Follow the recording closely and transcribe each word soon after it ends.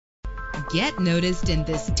Get noticed in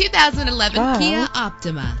this 2011 Wow. Kia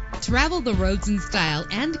Optima. Travel the roads in style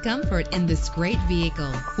and comfort in this great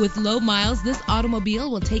vehicle. With low miles, this automobile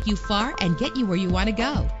will take you far and get you where you want to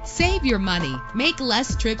go. Save your money. Make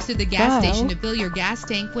less trips to the gas Wow. station to fill your gas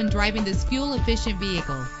tank when driving this fuel-efficient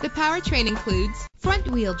vehicle. The powertrain includes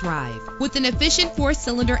front-wheel drive with an efficient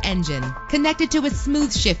 4-cylinder engine connected to a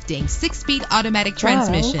smooth shifting 6-speed automatic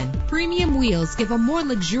transmission. Premium wheels give a more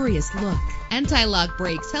luxurious look. Anti-lock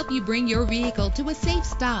brakes help you bring your vehicle to a safe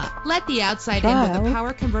stop. Let the outside in with a Wow.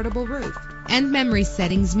 power convertible roof. And memory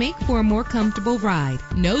settings make for a more comfortable ride.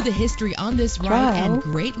 Know the history on this ride Wow. and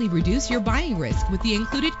greatly reduce your buying risk with the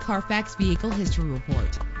included Carfax Vehicle History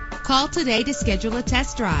Report. Call today to schedule a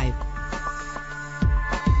test drive.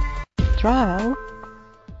 Trial.